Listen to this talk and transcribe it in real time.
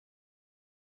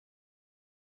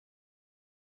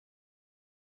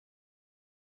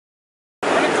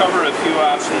cover a few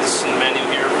options in the menu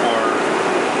here for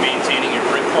maintaining your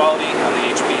print quality on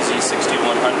the HP Z6100.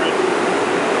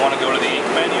 You want to go to the ink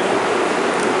menu.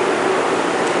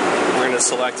 We're going to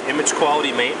select image quality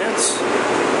maintenance.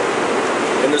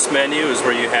 In this menu is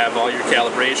where you have all your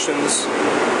calibrations,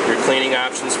 your cleaning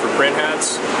options for print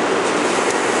heads.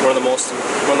 One of the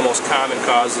most common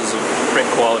causes of print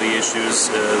quality issues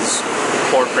is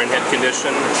poor print head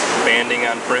condition, banding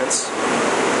on prints.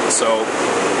 So,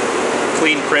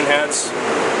 clean print heads.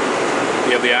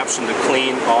 You have the option to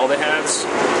clean all the heads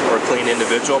or clean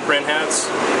individual print heads.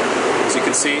 As you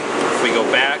can see, if we go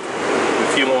back,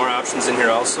 a few more options in here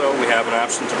also. We have an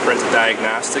option to print a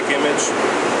diagnostic image,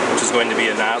 which is going to be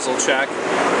a nozzle check.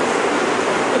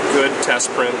 A good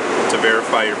test print to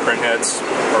verify your print heads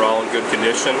are all in good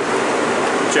condition.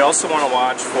 What you also want to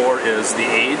watch for is the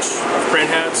age of print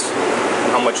heads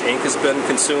and how much ink has been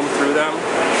consumed through them.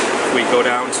 We go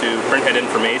down to print head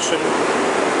information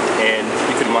and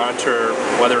you can monitor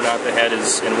whether or not the head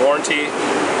is in warranty,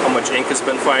 how much ink has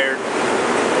been fired.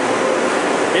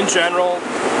 In general,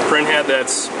 a print head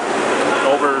that's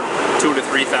over 2,000 to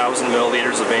 3,000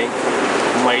 milliliters of ink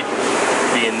might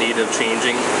be in need of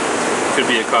changing.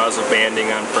 Could be a cause of banding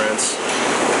on prints.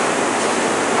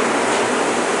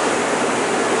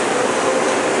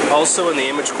 Also in the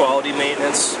image quality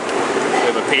maintenance, we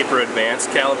have a paper advanced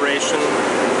calibration,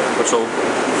 which will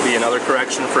be another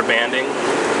correction for banding.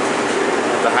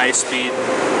 The high speed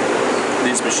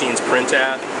these machines print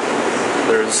at.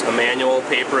 There's a manual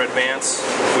paper advance.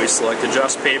 If we select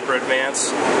adjust paper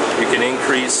advance, you can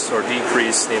increase or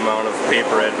decrease the amount of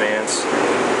paper advance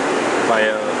by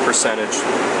a percentage.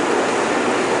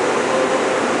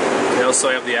 We also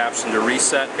have the option to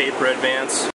reset paper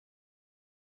advance.